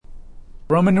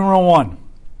Roman numeral 1,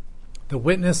 the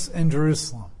witness in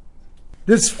Jerusalem.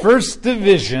 This first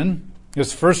division,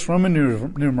 this first Roman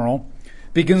numeral,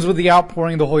 begins with the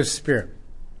outpouring of the Holy Spirit,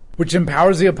 which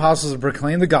empowers the apostles to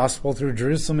proclaim the gospel through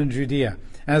Jerusalem and Judea.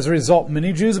 And as a result,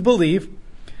 many Jews believe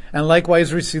and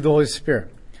likewise receive the Holy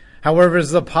Spirit. However,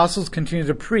 as the apostles continue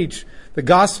to preach the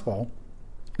gospel,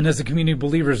 and as the community of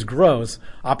believers grows,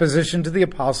 opposition to the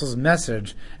apostles'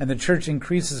 message and the church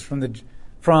increases from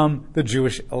the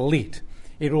Jewish elite.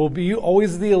 It will be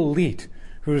always the elite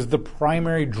who is the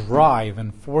primary drive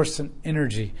and force and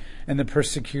energy in the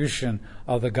persecution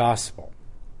of the gospel.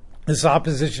 This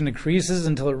opposition increases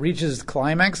until it reaches its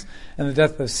climax in the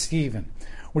death of Stephen,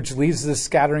 which leads to the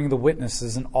scattering of the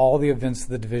witnesses and all the events of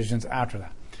the divisions after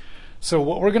that. So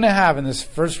what we're going to have in this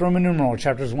first Roman numeral,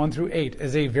 chapters 1 through 8,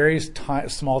 is a very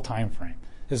small time frame.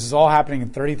 This is all happening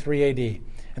in 33 AD.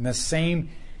 In the same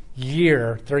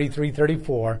year,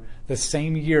 33-34, the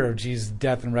same year of Jesus'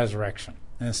 death and resurrection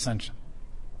and ascension.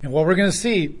 And what we're going to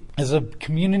see is a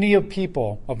community of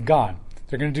people of God.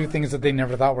 They're going to do things that they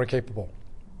never thought were capable.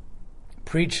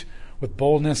 Preach with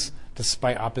boldness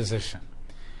despite opposition.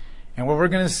 And what we're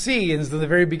going to see is in the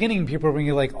very beginning, people are going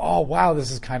to be like, oh, wow,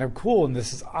 this is kind of cool, and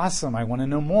this is awesome. I want to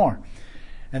know more.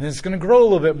 And then it's going to grow a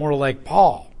little bit more like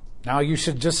Paul. Now you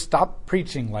should just stop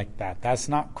preaching like that. That's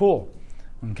not cool.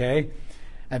 Okay?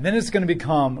 And then it's going to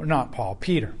become, not Paul,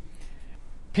 Peter.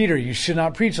 Peter, you should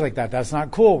not preach like that. That's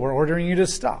not cool. We're ordering you to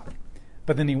stop.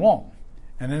 But then he won't.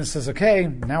 And then it says, okay,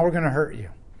 now we're going to hurt you.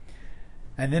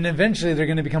 And then eventually they're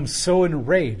going to become so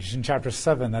enraged in chapter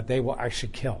 7 that they will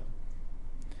actually kill.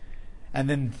 And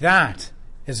then that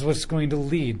is what's going to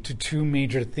lead to two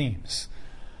major themes.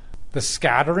 The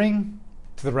scattering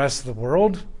to the rest of the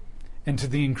world and to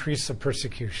the increase of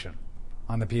persecution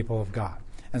on the people of God.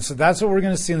 And so that's what we're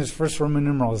going to see in this first Roman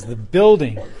numeral, is the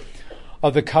building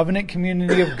of the covenant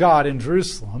community of God in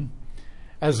Jerusalem,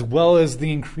 as well as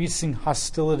the increasing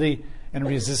hostility and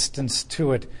resistance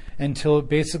to it until it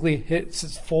basically hits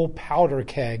its full powder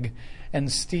keg,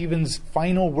 and Stephen's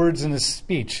final words in his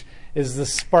speech is the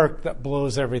spark that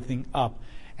blows everything up.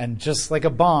 And just like a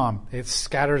bomb, it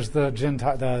scatters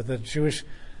the Jewish,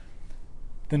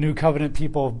 the new covenant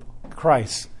people of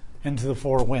Christ into the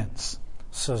four winds,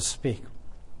 so to speak.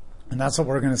 And that's what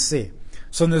we're going to see.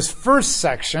 So in this first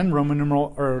section, Roman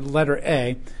numeral or letter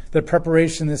A, the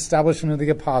preparation, the establishment of the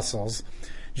apostles,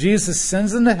 Jesus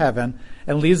ascends into heaven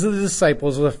and leaves the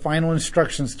disciples with final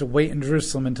instructions to wait in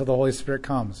Jerusalem until the Holy Spirit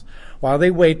comes. While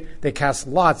they wait, they cast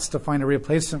lots to find a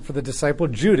replacement for the disciple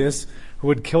Judas, who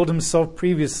had killed himself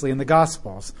previously in the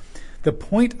Gospels. The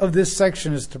point of this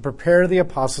section is to prepare the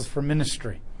apostles for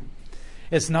ministry.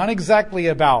 It's not exactly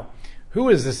about who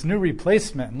is this new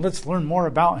replacement and let's learn more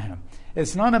about him.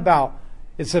 It's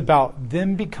about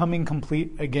them becoming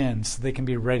complete again so they can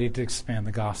be ready to expand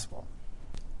the gospel.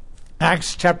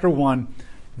 Acts chapter 1,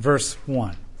 verse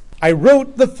 1. I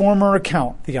wrote the former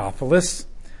account, Theophilus,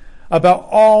 about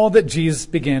all that Jesus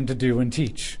began to do and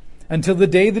teach, until the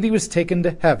day that he was taken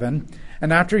to heaven,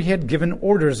 and after he had given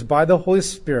orders by the Holy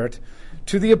Spirit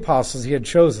to the apostles he had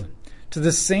chosen. To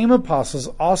the same apostles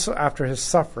also after his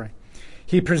suffering.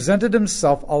 He presented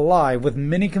himself alive with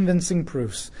many convincing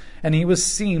proofs, and he was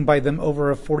seen by them over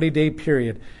a 40-day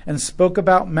period, and spoke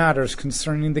about matters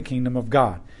concerning the kingdom of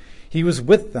God. He was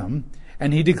with them,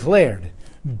 and he declared,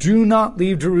 do not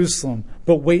leave Jerusalem,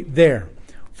 but wait there,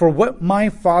 for what my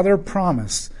Father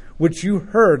promised, which you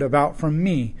heard about from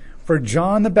me. For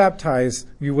John baptized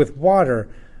you with water,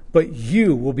 but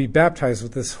you will be baptized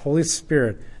with this Holy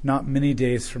Spirit not many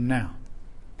days from now.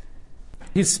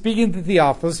 He's speaking to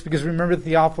Theophilus because remember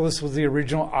Theophilus was the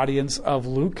original audience of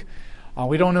Luke.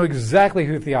 We don't know exactly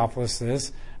who Theophilus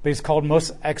is, but he's called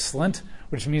most excellent,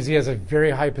 which means he has a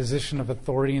very high position of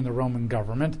authority in the Roman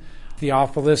government.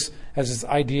 Theophilus has this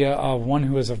idea of one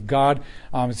who is of God.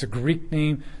 It's a Greek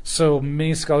name, so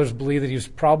many scholars believe that he was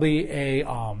probably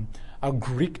a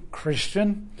Greek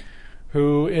Christian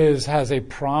who has a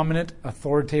prominent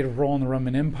authoritative role in the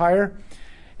Roman Empire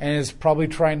and is probably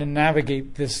trying to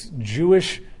navigate this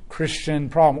Jewish Christian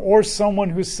problem, or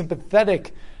someone who's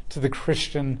sympathetic to the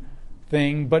Christian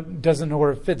thing but doesn't know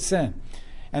where it fits in.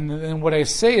 And then what I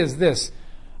say is this,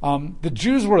 the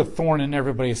Jews were a thorn in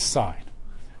everybody's side.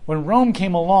 When Rome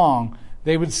came along,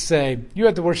 they would say, you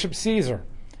have to worship Caesar.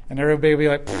 And everybody would be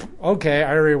like, okay,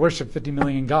 I already worship 50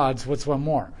 million gods, what's one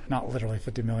more? Not literally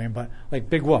 50 million, but like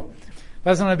big whoop.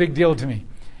 That's not a big deal to me.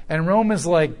 And Rome is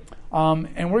like,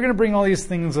 and we're going to bring all these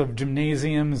things of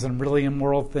gymnasiums and really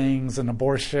immoral things and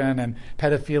abortion and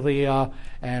pedophilia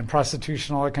and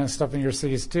prostitution, all that kind of stuff in your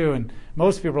cities too. And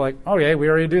most people are like, oh yeah, we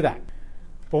already do that.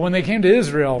 But when they came to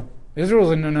Israel was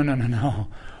like, no.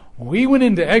 We went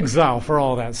into exile for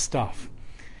all that stuff.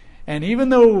 And even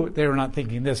though they were not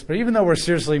thinking this, but even though we're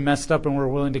seriously messed up and we're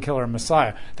willing to kill our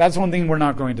Messiah, that's one thing we're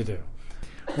not going to do.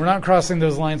 We're not crossing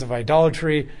those lines of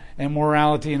idolatry and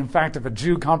morality. And in fact, if a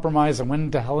Jew compromised and went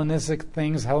into Hellenistic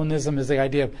things, Hellenism is the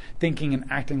idea of thinking and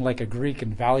acting like a Greek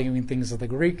and valuing things of the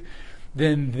Greek,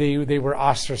 then they were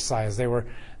ostracized. They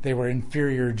were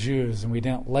inferior Jews, and we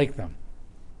didn't like them.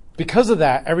 Because of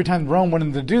that, every time Rome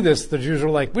wanted to do this, the Jews were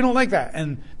like, we don't like that.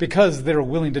 And because they were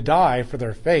willing to die for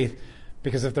their faith,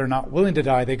 because if they're not willing to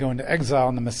die, they go into exile,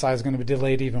 and the Messiah is going to be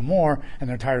delayed even more, and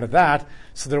they're tired of that,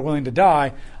 so they're willing to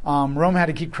die. Rome had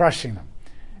to keep crushing them.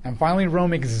 And finally,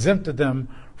 Rome exempted them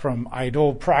from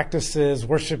idol practices,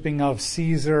 worshiping of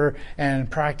Caesar, and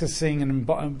practicing and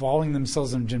involving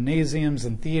themselves in gymnasiums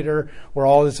and theater, where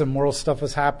all this immoral stuff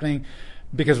was happening,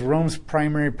 because Rome's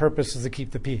primary purpose is to keep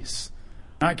the peace.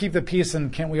 Not keep the peace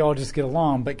and can't we all just get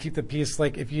along, but keep the peace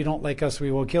like, if you don't like us,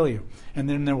 we will kill you, and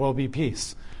then there will be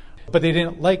peace. But they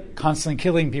didn't like constantly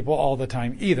killing people all the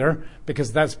time either,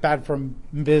 because that's bad for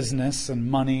business and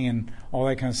money and all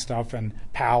that kind of stuff and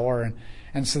power.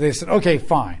 And so they said, okay,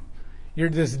 fine. You're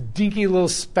this dinky little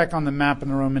speck on the map in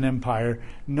the Roman Empire.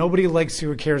 Nobody likes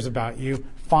you or cares about you.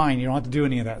 Fine, you don't have to do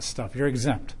any of that stuff. You're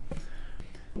exempt.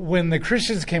 When the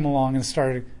Christians came along and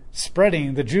started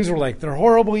spreading, the Jews were like, they're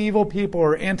horrible, evil people,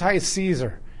 or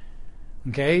anti-Caesar.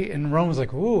 Okay? And Rome was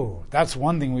like, ooh, that's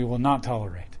one thing we will not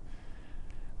tolerate.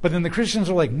 But then the Christians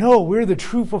are like, no, we're the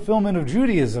true fulfillment of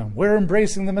Judaism. We're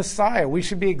embracing the Messiah. We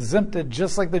should be exempted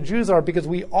just like the Jews are, because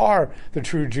we are the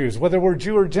true Jews. Whether we're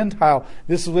Jew or Gentile,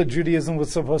 this is what Judaism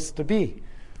was supposed to be.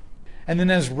 And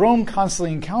then as Rome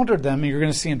constantly encountered them, and you're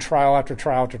going to see in trial after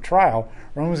trial after trial,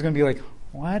 Rome was going to be like,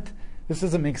 what? This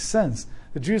doesn't make sense.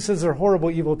 The Jews says they're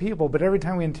horrible, evil people, but every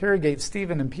time we interrogate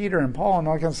Stephen and Peter and Paul and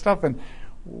all that kind of stuff, and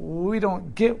we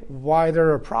don't get why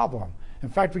they're a problem. In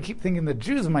fact, we keep thinking the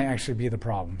Jews might actually be the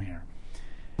problem here.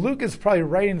 Luke is probably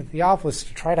writing to Theophilus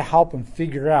to try to help him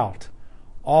figure out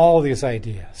all these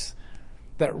ideas.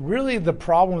 That really the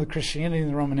problem with Christianity in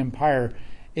the Roman Empire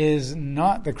is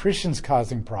not the Christians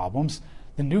causing problems.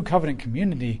 The New Covenant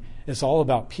community is all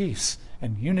about peace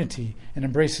and unity and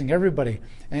embracing everybody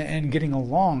and getting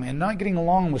along. And not getting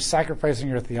along with sacrificing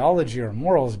your theology or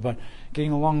morals, but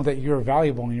getting along that you're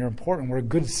valuable and you're important. We're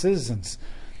good citizens.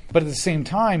 But at the same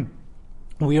time,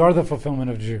 we are the fulfillment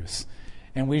of Jews,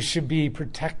 and we should be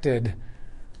protected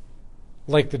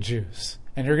like the Jews.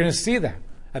 And you're going to see that.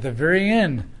 At the very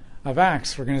end of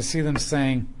Acts, we're going to see them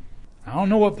saying, I don't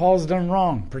know what Paul's done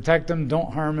wrong. Protect him,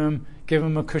 don't harm him, give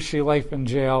him a cushy life in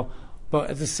jail.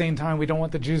 But at the same time, we don't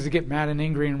want the Jews to get mad and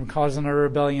angry and causing a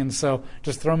rebellion, so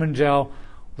just throw him in jail,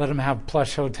 let him have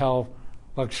plush hotel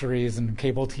luxuries and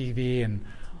cable TV and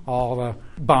all the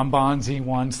bonbons he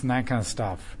wants and that kind of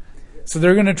stuff. So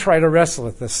they're going to try to wrestle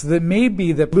with this. So it may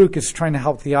be that Luke is trying to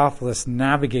help Theophilus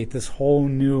navigate this whole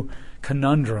new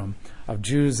conundrum of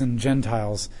Jews and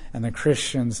Gentiles and the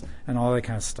Christians and all that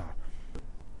kind of stuff.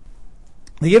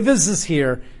 The emphasis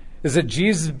here is that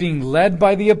Jesus is being led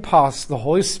by the apostles, the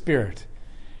Holy Spirit,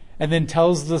 and then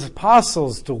tells the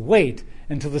apostles to wait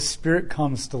until the Spirit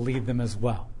comes to lead them as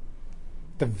well.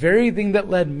 The very thing that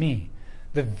led me,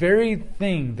 the very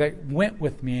thing that went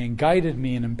with me and guided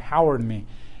me and empowered me,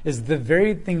 is the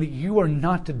very thing that you are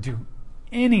not to do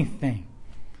anything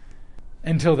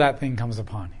until that thing comes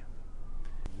upon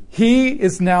you. He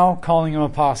is now calling them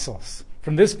apostles.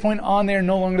 From this point on, they are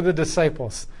no longer the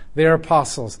disciples. They are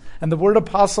apostles. And the word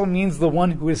apostle means the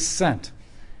one who is sent.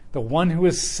 The one who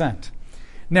is sent.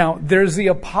 Now, there's the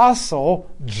apostle,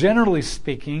 generally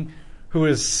speaking, who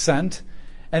is sent.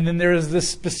 And then there is the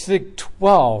specific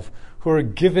 12 who are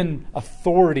given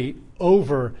authority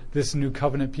over this new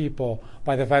covenant people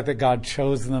by the fact that God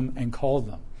chose them and called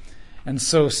them. And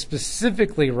so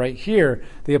specifically right here,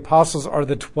 the apostles are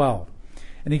the 12.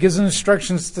 And he gives them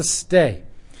instructions to stay.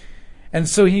 And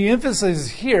so he emphasizes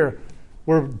here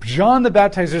where John the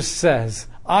Baptizer says,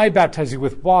 I baptize you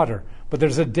with water, but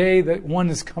there's a day that one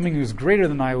is coming who's greater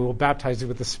than I, who will baptize you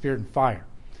with the Spirit and fire.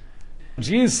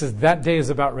 Jesus says that day is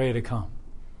about ready to come.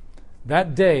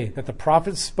 That day that the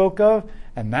prophets spoke of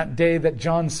and that day that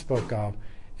John spoke of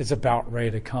is about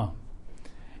ready to come.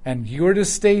 And you're to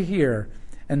stay here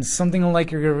and something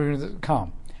like you're going to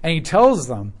come. And he tells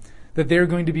them that they're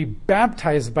going to be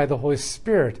baptized by the Holy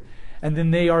Spirit, and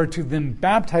then they are to then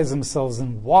baptize themselves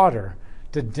in water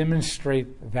to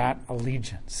demonstrate that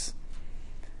allegiance.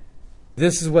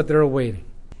 This is what they're awaiting.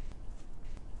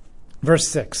 Verse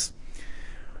 6.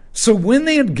 So when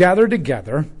they had gathered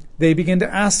together, they began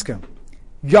to ask him,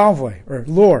 Yahweh, or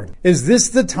Lord, is this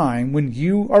the time when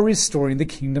you are restoring the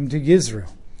kingdom to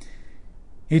Israel?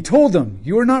 He told them,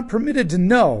 "You are not permitted to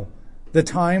know the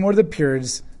time or the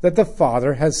periods that the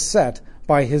Father has set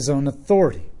by his own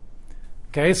authority."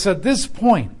 Okay, so at this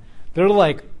point, they're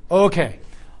like, okay,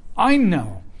 I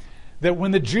know that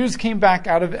when the Jews came back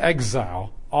out of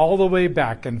exile, all the way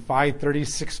back in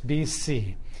 536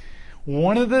 BC,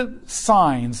 one of the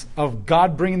signs of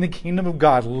God bringing the kingdom of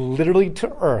God literally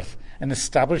to earth and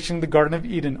establishing the Garden of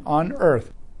Eden on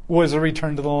earth was a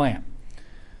return to the land.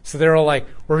 So they're all like,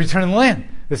 we're returning to the land.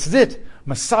 This is it.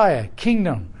 Messiah,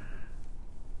 kingdom,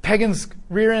 pagans'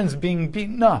 rear ends being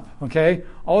beaten up, okay?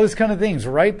 All these kind of things,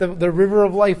 right? The river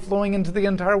of life flowing into the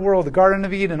entire world, the Garden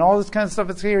of Eden, all this kind of stuff.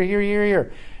 It's here, here, here,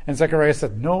 here. And Zechariah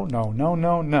said, no, no, no,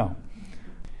 no, no.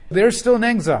 They're still in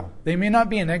exile. They may not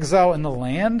be in exile in the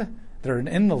land. They're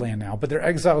in the land now, but they're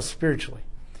exiled spiritually.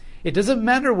 It doesn't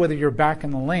matter whether you're back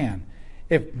in the land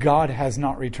if God has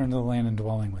not returned to the land and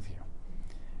dwelling with you.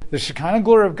 The Shekinah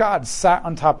glory of God sat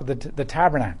on top of the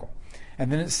tabernacle,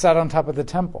 and then it sat on top of the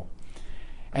temple.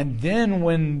 And then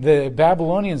when the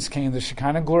Babylonians came, the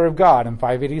Shekinah glory of God in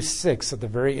 586, at the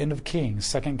very end of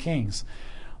Kings, 2 Kings,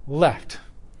 left.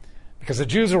 Because the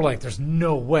Jews were like, there's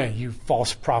no way, you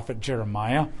false prophet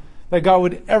Jeremiah, that God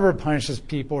would ever punish his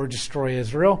people or destroy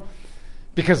Israel,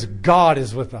 because God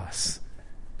is with us.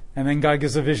 And then God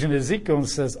gives a vision to Ezekiel and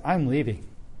says, I'm leaving.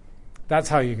 That's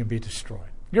how you can be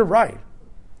destroyed. You're right.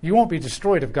 You won't be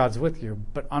destroyed if God's with you,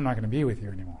 but I'm not going to be with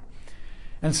you anymore.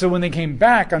 And so when they came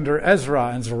back under Ezra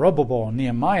and Zerubbabel and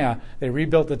Nehemiah, they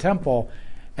rebuilt the temple,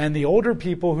 and the older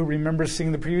people who remember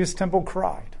seeing the previous temple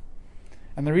cried.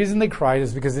 And the reason they cried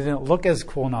is because they didn't look as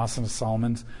cool and awesome as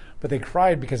Solomon's, but they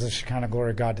cried because the Shekinah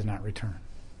glory of God did not return.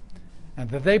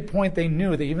 And at that point they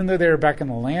knew that even though they were back in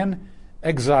the land,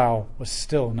 exile was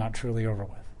still not truly over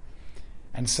with.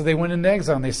 And so they went into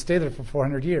exile and they stayed there for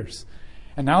 400 years.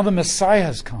 And now the Messiah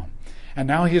has come. And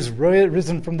now he has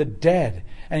risen from the dead.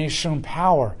 And he's shown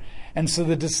power. And so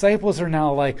the disciples are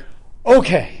now like,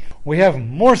 okay, we have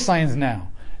more signs now.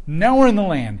 Now we're in the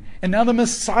land. And now the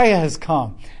Messiah has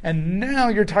come. And now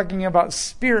you're talking about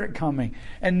Spirit coming.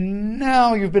 And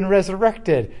now you've been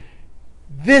resurrected.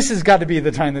 This has got to be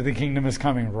the time that the kingdom is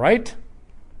coming, right?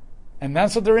 And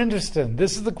that's what they're interested in.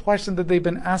 This is the question that they've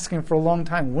been asking for a long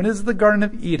time. When is the Garden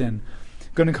of Eden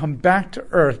going to come back to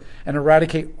earth and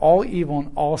eradicate all evil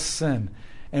and all sin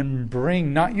and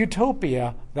bring not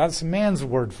utopia, that's man's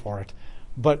word for it,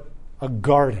 but a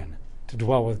garden to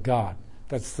dwell with God?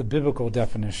 That's the biblical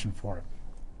definition for it.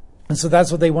 And so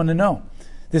that's what they want to know.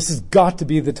 This has got to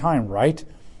be the time, right?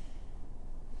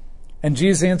 And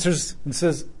Jesus answers and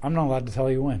says, I'm not allowed to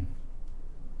tell you when.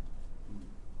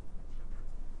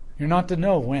 You're not to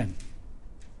know when.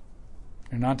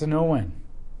 You're not to know when.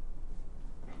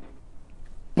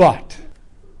 But,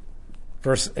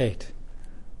 verse 8,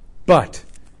 but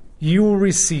you will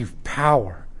receive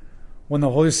power when the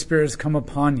Holy Spirit has come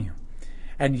upon you,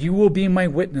 and you will be my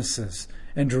witnesses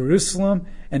in Jerusalem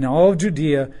and all of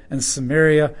Judea and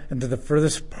Samaria and to the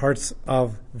furthest parts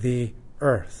of the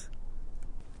earth.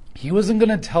 He wasn't going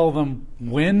to tell them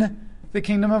when the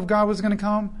kingdom of God was going to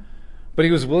come, but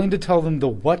he was willing to tell them the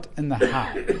what and the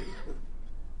how.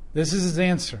 This is his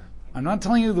answer. I'm not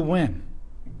telling you the when.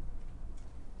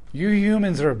 You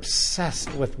humans are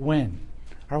obsessed with when.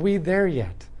 Are we there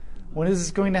yet? When is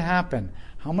this going to happen?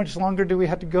 How much longer do we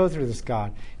have to go through this,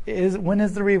 God? When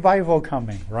is the revival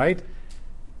coming, right?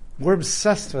 We're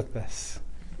obsessed with this.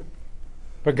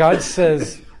 But God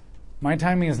says, my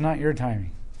timing is not your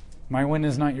timing. My when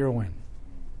is not your when.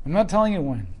 I'm not telling you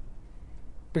when.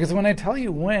 Because when I tell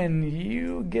you when,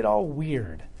 you get all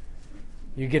weird.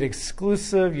 You get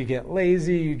exclusive, you get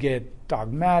lazy, you get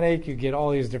dogmatic, you get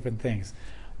all these different things.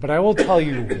 But I will tell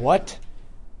you what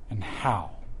and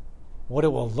how. What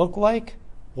it will look like,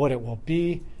 what it will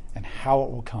be, and how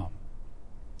it will come.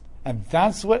 And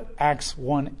that's what Acts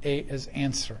 1:8 is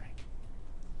answering.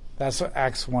 That's what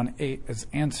Acts 1:8 is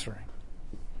answering.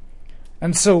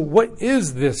 And so what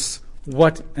is this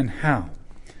what and how?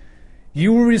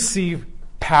 You will receive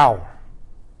power.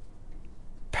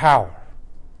 Power.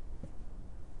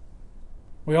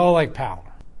 We all like power.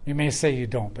 You may say you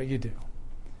don't, but you do.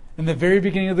 In the very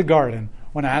beginning of the garden,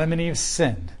 when Adam and Eve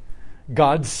sinned,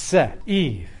 God said,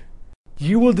 Eve,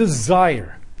 you will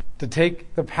desire to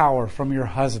take the power from your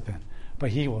husband,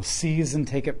 but he will seize and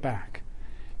take it back.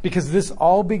 Because this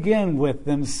all began with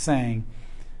them saying,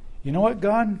 you know what,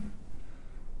 God?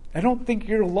 I don't think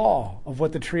your law of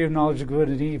what the tree of knowledge of good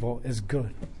and evil is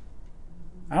good.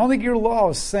 I don't think your law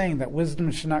is saying that wisdom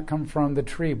should not come from the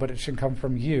tree, but it should come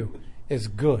from you is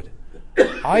good.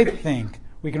 I think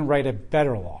we can write a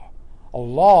better law. A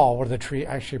law where the tree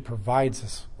actually provides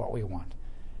us what we want.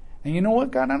 And you know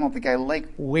what, God? I don't think I like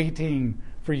waiting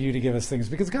for you to give us things,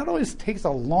 because God always takes a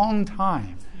long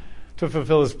time to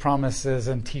fulfill his promises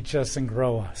and teach us and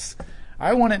grow us.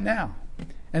 I want it now.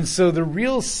 And so the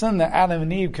real sin that Adam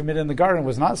and Eve committed in the garden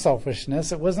was not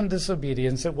selfishness. It wasn't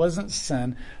disobedience. It wasn't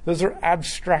sin. Those are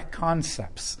abstract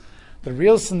concepts. The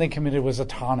real sin they committed was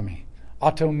autonomy.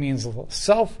 Auto means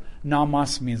self.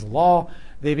 Nomos means law.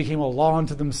 They became a law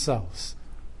unto themselves.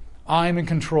 I'm in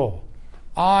control.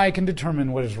 I can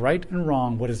determine what is right and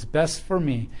wrong, what is best for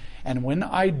me. And when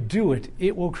I do it,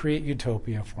 it will create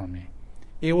utopia for me.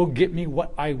 It will get me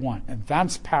what I want. And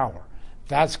that's power.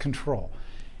 That's control.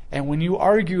 And when you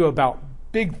argue about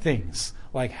big things,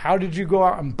 like how did you go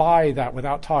out and buy that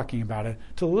without talking about it,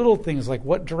 to little things like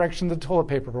what direction the toilet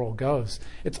paper roll goes,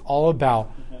 it's all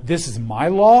about this is my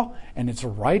law, and it's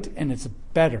right, and it's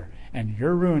better, and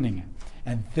you're ruining it.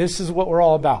 And this is what we're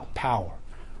all about, power.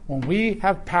 When we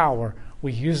have power,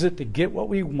 we use it to get what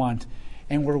we want,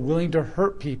 and we're willing to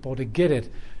hurt people to get it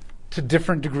to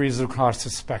different degrees across the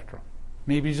spectrum.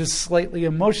 Maybe just slightly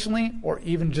emotionally, or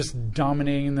even just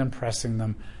dominating them, pressing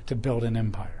them to build an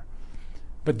empire.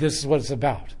 But this is what it's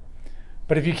about.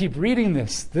 But if you keep reading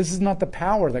this is not the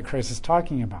power that Christ is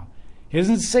talking about. He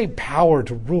doesn't say power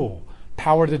to rule,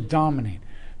 power to dominate,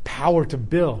 power to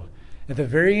build. At the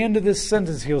very end of this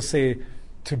sentence, he'll say,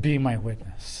 to be my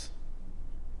witness.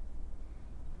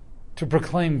 To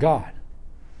proclaim God,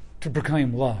 to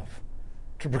proclaim love,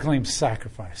 to proclaim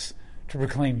sacrifice, to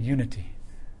proclaim unity,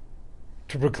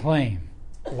 to proclaim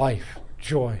life,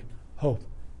 joy, hope,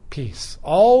 peace.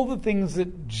 All the things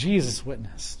that Jesus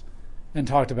witnessed and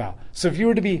talked about. So if you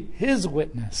were to be his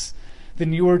witness,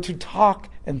 then you were to talk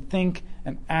and think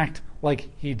and act like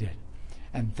he did.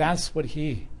 And that's what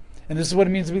and this is what it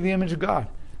means to be the image of God.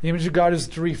 The image of God is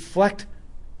to reflect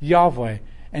Yahweh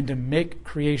and to make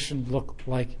creation look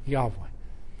like Yahweh.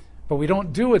 But we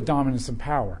don't do it with dominance and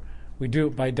power. We do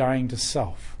it by dying to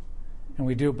self. And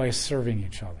we do it by serving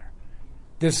each other.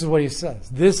 This is what he says.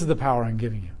 This is the power I'm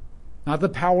giving you. Not the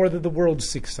power that the world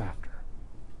seeks after.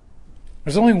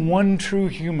 There's only one true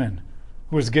human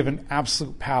who was given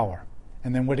absolute power.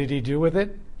 And then what did he do with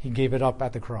it? He gave it up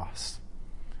at the cross.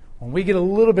 When we get a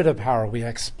little bit of power, we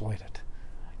exploit it.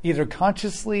 Either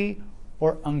consciously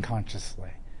or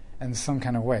unconsciously in some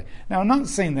kind of way. Now, I'm not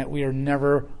saying that we are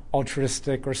never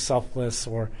altruistic or selfless,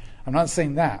 I'm not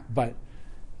saying that, but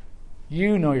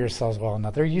you know yourselves well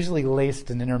enough. They're usually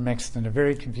laced and intermixed in a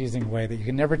very confusing way that you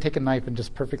can never take a knife and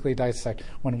just perfectly dissect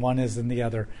when one is in the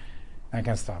other, that kind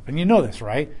of stuff. And you know this,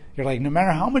 right? You're like, no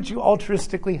matter how much you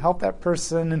altruistically help that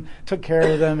person and took care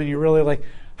of them, and you're really like,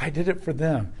 I did it for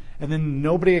them. And then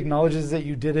nobody acknowledges that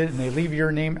you did it, and they leave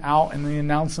your name out in the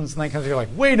announcements and that kind of stuff. You're like,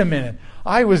 wait a minute,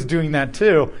 I was doing that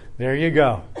too. There you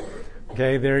go.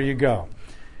 Okay, there you go.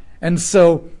 And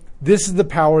so this is the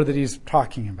power that he's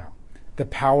talking about. The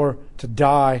power to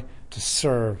die, to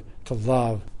serve, to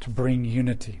love, to bring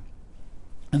unity.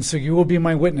 And so you will be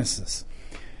my witnesses.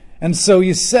 And so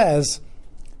he says,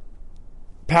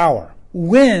 power,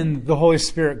 when the Holy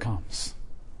Spirit comes.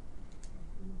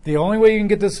 The only way you can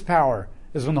get this power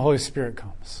is when the Holy Spirit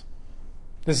comes.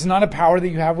 This is not a power that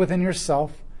you have within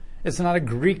yourself. It's not a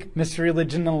Greek mystery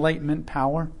religion enlightenment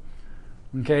power.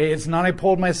 Okay, it's not I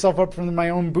pulled myself up from my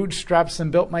own bootstraps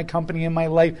and built my company and my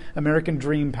life, American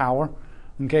dream power.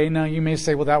 Okay, now you may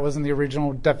say, well, that wasn't the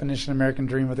original definition of American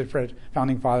dream with the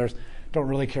founding fathers. Don't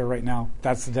really care right now.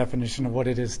 That's the definition of what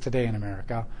it is today in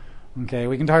America. Okay,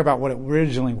 we can talk about what it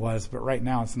originally was, but right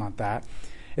now it's not that.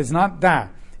 It's not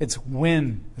that. It's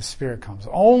when the Spirit comes.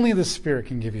 Only the Spirit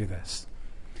can give you this.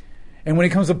 And when it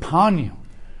comes upon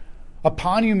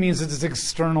you means it's an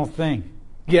external thing.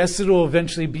 Yes, it will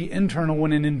eventually be internal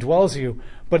when it indwells you,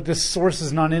 but the source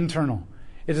is not internal.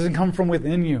 It doesn't come from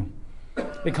within you.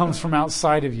 It comes from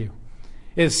outside of you.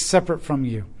 It is separate from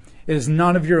you. It is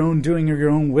not of your own doing or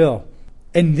your own will.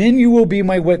 And then you will be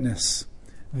my witness.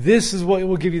 This is what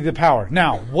will give you the power.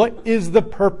 Now, what is the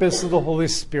purpose of the Holy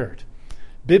Spirit?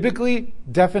 Biblically,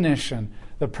 definition,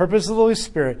 the purpose of the Holy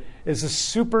Spirit is to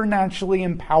supernaturally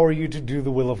empower you to do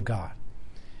the will of God.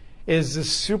 It is to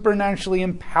supernaturally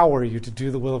empower you to do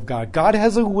the will of God. God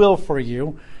has a will for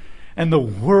you, and the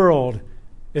world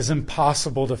is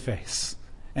impossible to face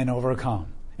and overcome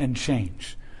and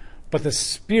change. But the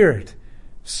Spirit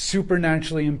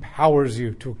supernaturally empowers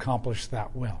you to accomplish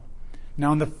that will.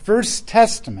 Now, in the First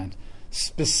Testament,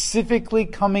 specifically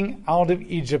coming out of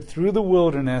Egypt through the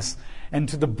wilderness and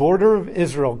to the border of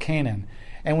Israel, Canaan,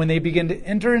 and when they begin to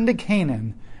enter into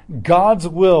Canaan, God's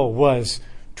will was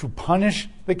to punish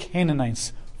the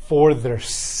Canaanites for their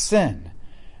sin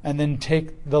and then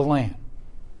take the land.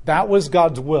 That was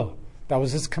God's will. That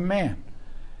was his command.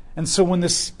 And so when the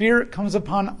Spirit comes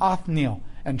upon Othniel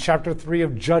and chapter 3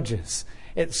 of Judges.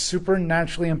 It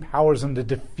supernaturally empowers them to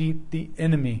defeat the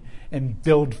enemy and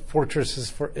build fortresses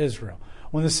for Israel.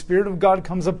 When the Spirit of God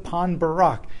comes upon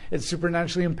Barak, it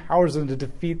supernaturally empowers them to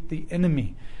defeat the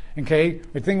enemy. Okay?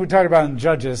 The thing we talked about in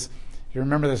Judges, you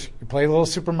remember this, you play little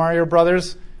Super Mario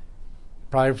Brothers?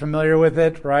 Probably familiar with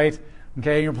it, right?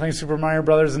 Okay, you're playing Super Mario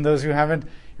Brothers, and those who haven't,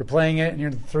 you're playing it, and you're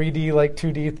in the 3D, like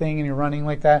 2D thing, and you're running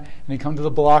like that, and you come to the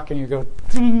block, and you go,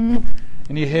 ding,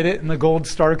 and you hit it, and the gold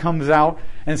star comes out,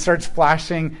 and it starts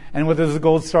flashing, and what does the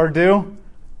gold star do?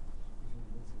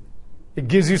 It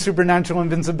gives you supernatural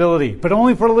invincibility, but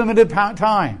only for a limited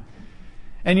time.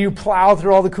 And you plow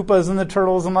through all the Koopas and the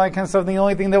turtles and all that kind of stuff, and the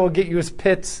only thing that will get you is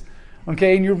pits.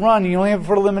 Okay, and you run, and you only have it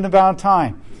for a limited amount of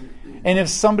time. And if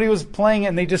somebody was playing it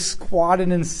and they just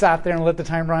squatted and sat there and let the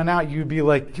time run out, you'd be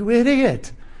like, you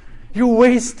idiot. You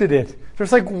wasted it.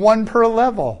 There's like one per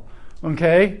level.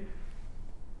 Okay?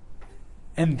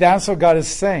 And that's what God is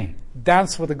saying.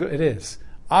 That's what it is.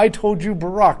 I told you,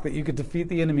 Barak, that you could defeat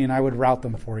the enemy and I would rout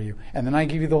them for you. And then I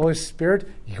give you the Holy Spirit.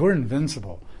 You're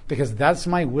invincible. Because that's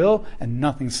my will and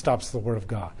nothing stops the word of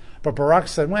God. But Barak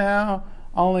said, well,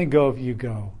 I'll only go if you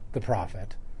go, the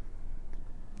prophet.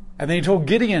 And then he told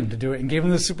Gideon to do it and gave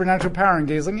him the supernatural power. And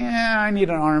Gideon's like, yeah, I need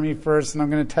an army first, and I'm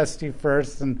going to test you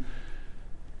first. And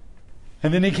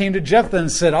then he came to Jephthah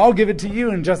and said, I'll give it to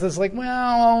you. And Jephthah's like, well,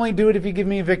 I'll only do it if you give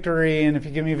me victory. And if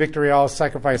you give me victory, I'll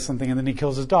sacrifice something. And then he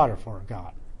kills his daughter for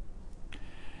God.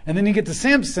 And then you get to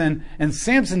Samson, and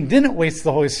Samson didn't waste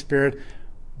the Holy Spirit,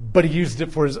 but he used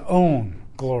it for his own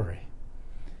glory.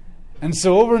 And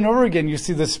so over and over again, you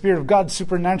see the Spirit of God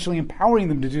supernaturally empowering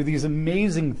them to do these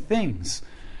amazing things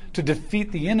to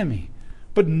defeat the enemy.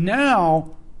 But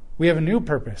now we have a new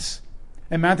purpose.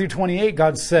 In Matthew 28,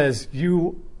 God says,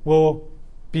 you will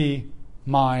be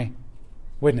my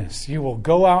witness. You will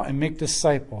go out and make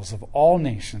disciples of all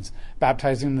nations,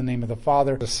 baptizing in the name of the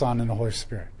Father, the Son, and the Holy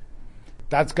Spirit.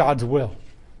 That's God's will.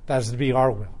 That is to be our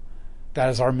will. That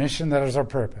is our mission. That is our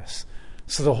purpose.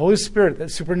 So the Holy Spirit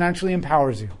that supernaturally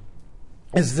empowers you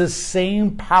is the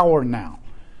same power now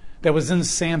that was in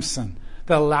Samson,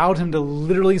 that allowed him to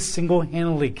literally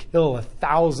single-handedly kill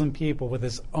 1,000 people with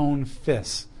his own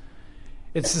fists.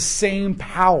 It's the same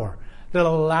power that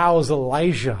allows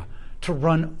Elijah to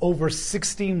run over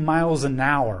 60 miles an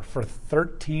hour for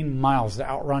 13 miles to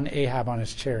outrun Ahab on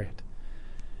his chariot.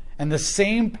 And the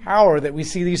same power that we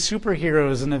see these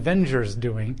superheroes and Avengers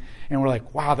doing, and we're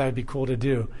like, wow, that would be cool to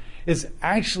do, is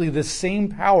actually the same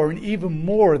power and even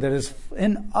more that is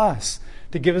in us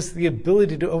to give us the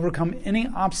ability to overcome any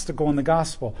obstacle in the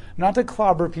gospel. Not to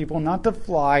clobber people, not to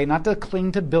fly, not to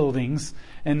cling to buildings,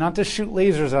 and not to shoot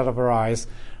lasers out of our eyes,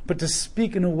 but to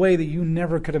speak in a way that you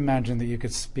never could imagine that you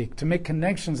could speak, to make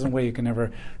connections in a way you could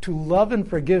never, to love and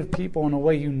forgive people in a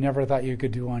way you never thought you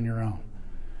could do on your own,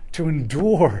 to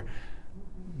endure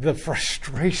the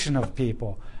frustration of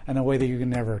people in a way that you could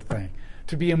never think,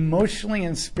 to be emotionally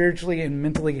and spiritually and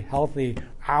mentally healthy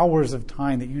hours of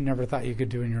time that you never thought you could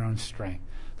do in your own strength.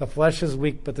 The flesh is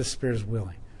weak, but the spirit is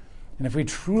willing. And if we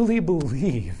truly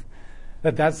believe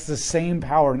that that's the same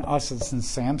power in us as in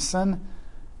Samson,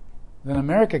 then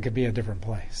America could be a different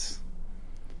place.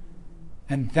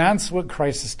 And that's what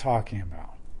Christ is talking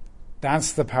about.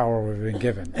 That's the power we've been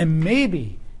given. And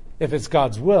maybe, if it's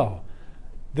God's will,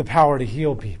 the power to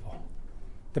heal people,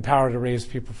 the power to raise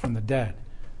people from the dead,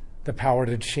 the power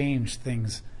to change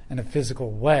things in a physical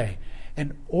way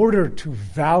in order to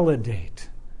validate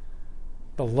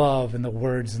the love and the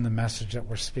words and the message that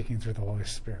we're speaking through the Holy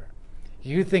Spirit.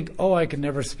 You think, oh, I can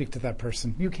never speak to that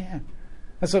person. You can.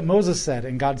 That's what Moses said,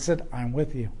 and God said, I'm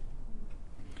with you.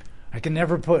 I can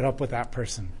never put up with that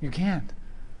person. You can't.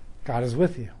 God is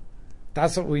with you.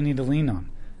 That's what we need to lean on.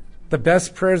 The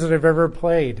best prayers that I've ever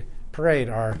prayed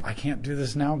are, I can't do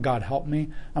this now. God, help me.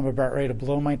 I'm about ready to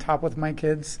blow my top with my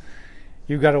kids.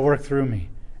 You've got to work through me.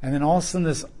 And then all of a sudden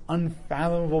this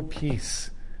unfathomable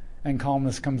peace and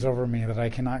calmness comes over me that I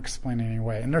cannot explain in any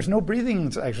way. And there's no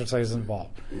breathing exercise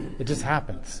involved. It just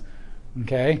happens.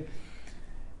 Okay?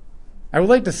 I would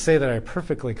like to say that I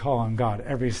perfectly call on God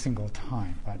every single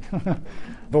time.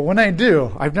 But when I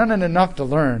do, I've done it enough to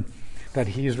learn that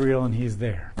He's real and He's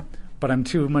there. But I'm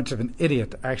too much of an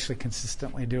idiot to actually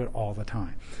consistently do it all the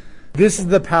time. This is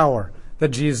the power that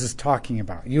Jesus is talking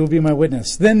about. You will be my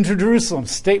witness. Then to Jerusalem,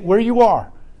 state where you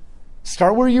are.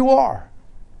 Start where you are.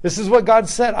 This is what God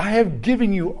said. I have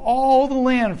given you all the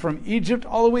land from Egypt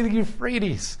all the way to the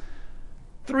Euphrates.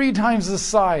 3 times the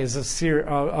size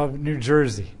of New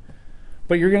Jersey.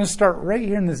 But you're going to start right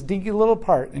here in this dinky little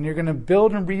part, and you're going to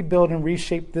build and rebuild and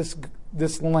reshape this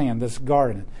land, this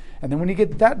garden. And then when you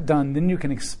get that done, then you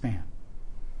can expand.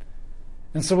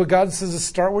 And so what God says is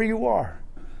start where you are.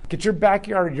 Get your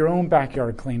backyard, your own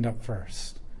backyard cleaned up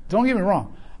first. Don't get me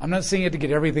wrong. I'm not saying you have to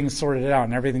get everything sorted out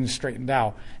and everything straightened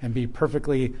out and be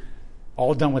perfectly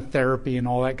all done with therapy and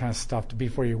all that kind of stuff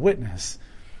before you witness.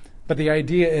 But the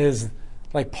idea is,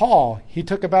 like Paul, he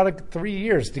took about 3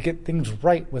 years to get things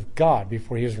right with God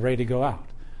before he was ready to go out.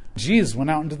 Jesus went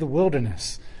out into the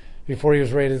wilderness before he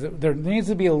was ready to. There needs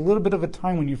to be a little bit of a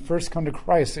time when you first come to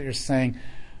Christ that you're saying,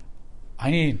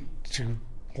 I need to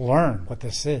learn what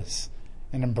this is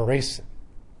and embrace it.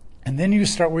 And then you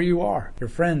start where you are, your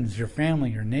friends, your family,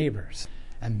 your neighbors.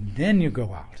 And then you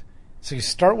go out. So you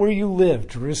start where you live,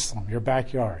 Jerusalem, your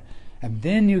backyard. And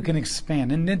then you can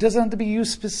expand. And it doesn't have to be you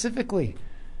specifically.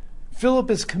 Philip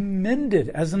is commended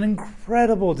as an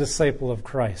incredible disciple of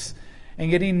Christ.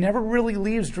 And yet he never really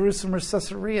leaves Jerusalem or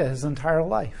Caesarea his entire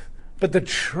life. But the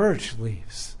church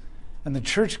leaves. And the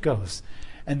church goes.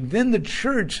 And then the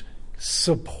church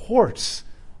supports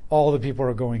all the people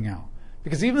who are going out.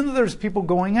 Because even though there's people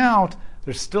going out,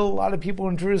 there's still a lot of people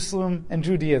in Jerusalem and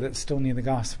Judea that still need the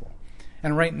gospel.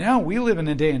 And right now, we live in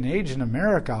a day and age in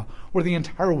America where the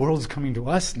entire world's coming to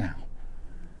us now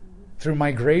through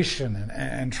migration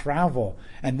and travel.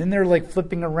 And then they're like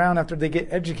flipping around after they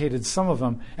get educated, some of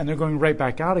them, and they're going right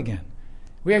back out again.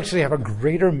 We actually have a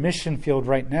greater mission field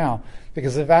right now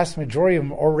because the vast majority of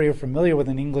them already are familiar with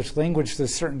an English language to a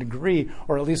certain degree,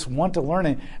 or at least want to learn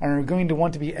it, and are going to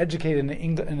want to be educated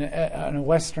in a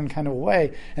Western kind of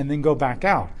way and then go back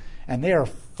out. And they are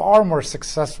far more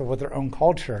successful with their own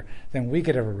culture than we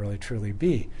could ever really truly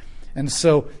be. And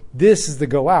so this is the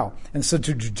go out. And so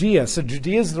to Judea. So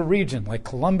Judea is the region, like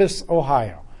Columbus,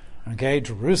 Ohio. Okay,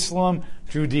 Jerusalem,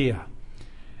 Judea.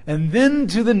 And then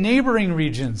to the neighboring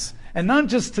regions. And not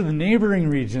just to the neighboring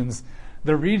regions,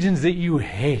 the regions that you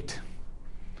hate.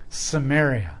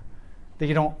 Samaria, that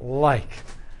you don't like.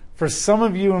 For some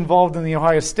of you involved in the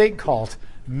Ohio State cult,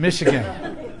 Michigan.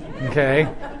 Okay?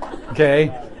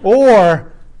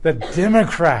 Or the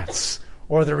Democrats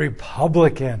or the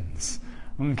Republicans.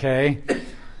 Okay?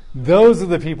 Those are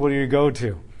the people you go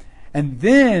to. And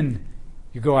then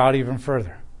you go out even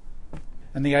further.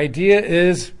 And the idea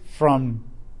is from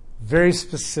very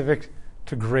specific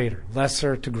to greater,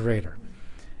 lesser to greater.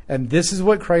 And this is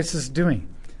what Christ is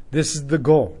doing. This is the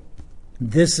goal.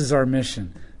 This is our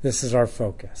mission. This is our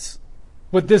focus.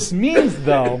 What this means,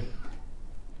 though,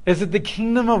 is that the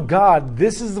kingdom of God,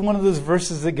 this is one of those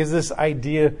verses that gives this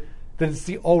idea that it's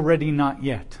the already not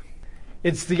yet.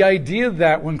 It's the idea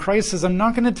that when Christ says, I'm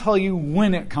not going to tell you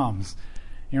when it comes.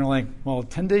 You're like, well,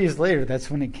 10 days later, that's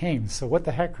when it came. So what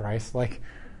the heck, Christ? Like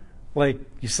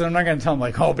you said, I'm not going to tell him,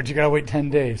 like, oh, but you got to wait 10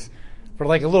 days. For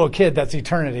like a little kid, that's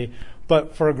eternity.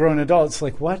 But for a grown adult, it's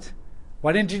like, what?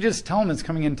 Why didn't you just tell him it's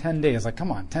coming in 10 days? Like,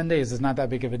 come on, 10 days is not that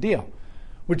big of a deal.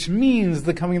 Which means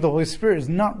the coming of the Holy Spirit is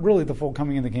not really the full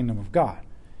coming of the kingdom of God.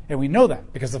 And we know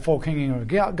that because the full kingdom of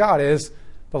God is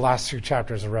the last 2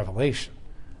 chapters of Revelation.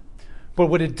 But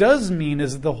what it does mean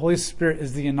is that the Holy Spirit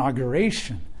is the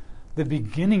inauguration, the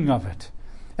beginning of it.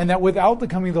 And that without the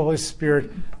coming of the Holy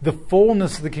Spirit, the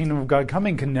fullness of the kingdom of God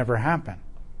coming can never happen.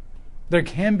 There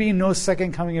can be no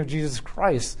second coming of Jesus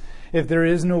Christ if there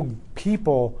is no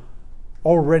people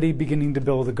already beginning to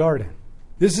build the garden.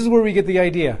 This is where we get the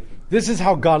idea. This is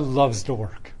how God loves to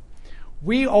work.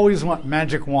 We always want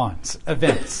magic wands,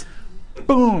 events.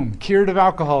 Boom, cured of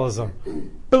alcoholism.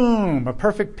 Boom, a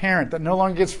perfect parent that no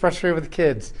longer gets frustrated with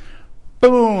kids.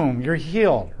 Boom, you're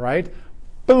healed, right?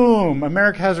 Boom,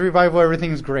 America has a revival,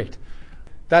 everything's great.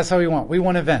 That's how we want. We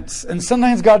want events. And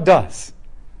sometimes God does.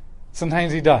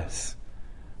 Sometimes he does.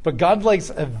 But God likes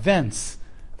events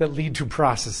that lead to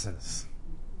processes.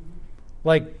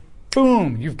 Like,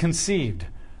 boom, you've conceived.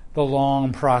 The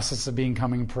long process of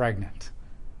becoming pregnant,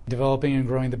 developing and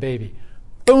growing the baby.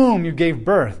 Boom, you gave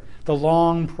birth. The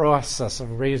long process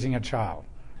of raising a child.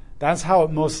 That's how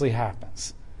it mostly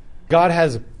happens. God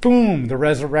has, boom, the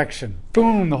resurrection.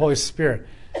 Boom, the Holy Spirit.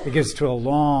 It gets to a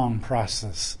long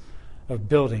process of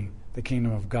building the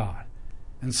kingdom of God.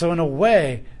 And so in a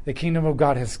way, the kingdom of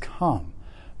God has come,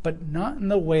 but not in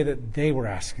the way that they were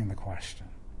asking the question.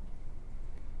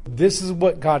 This is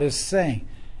what God is saying.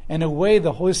 In a way,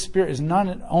 the Holy Spirit is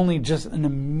not only just an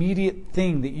immediate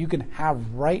thing that you can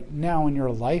have right now in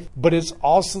your life, but it's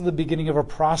also the beginning of a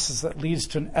process that leads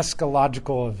to an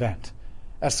eschatological event.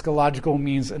 Eschatological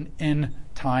means an end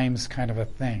times kind of a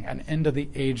thing, an end of the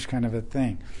age kind of a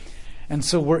thing. And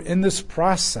so we're in this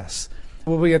process.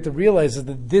 What we have to realize is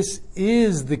that this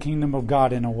is the kingdom of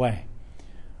God in a way.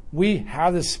 We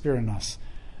have the Spirit in us.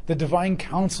 The divine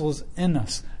counsel is in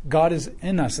us. God is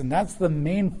in us. And that's the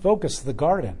main focus of the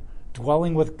garden,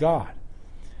 dwelling with God.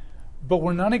 but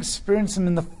we're not experiencing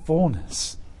them in the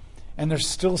fullness. And there's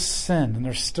still sin, and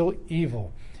there's still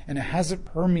evil, and it hasn't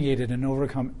permeated and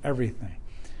overcome everything.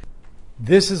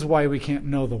 This is why we can't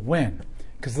know the when,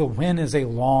 because the when is a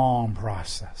long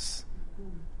process.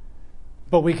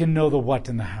 But we can know the what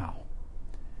and the how.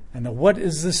 And the what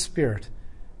is the Spirit,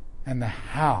 and the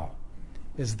how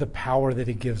is the power that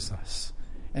He gives us.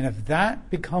 And if that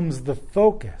becomes the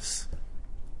focus,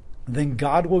 then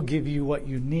God will give you what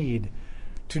you need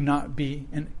to not be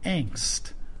in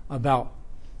angst about,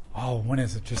 oh, when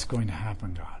is it just going to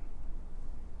happen, God?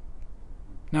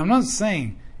 Now, I'm not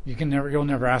saying you'll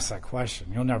never ask that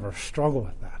question. You'll never struggle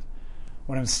with that.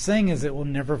 What I'm saying is it will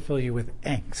never fill you with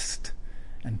angst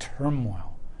and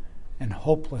turmoil and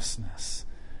hopelessness.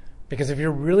 Because if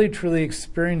you're really truly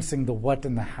experiencing the what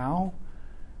and the how,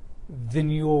 then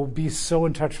you will be so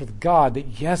in touch with God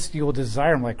that yes, you will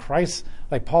desire Him.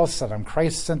 Like Paul said, I'm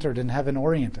Christ-centered and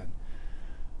heaven-oriented.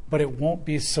 But it won't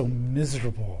be so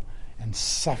miserable and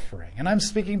suffering. And I'm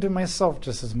speaking to myself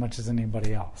just as much as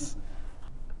anybody else.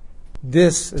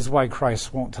 This is why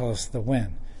Christ won't tell us the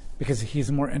when, because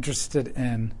He's more interested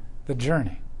in the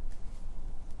journey.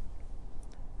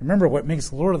 Remember, what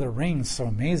makes Lord of the Rings so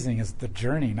amazing is the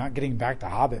journey, not getting back to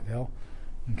Hobbitville,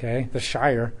 okay, the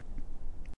Shire.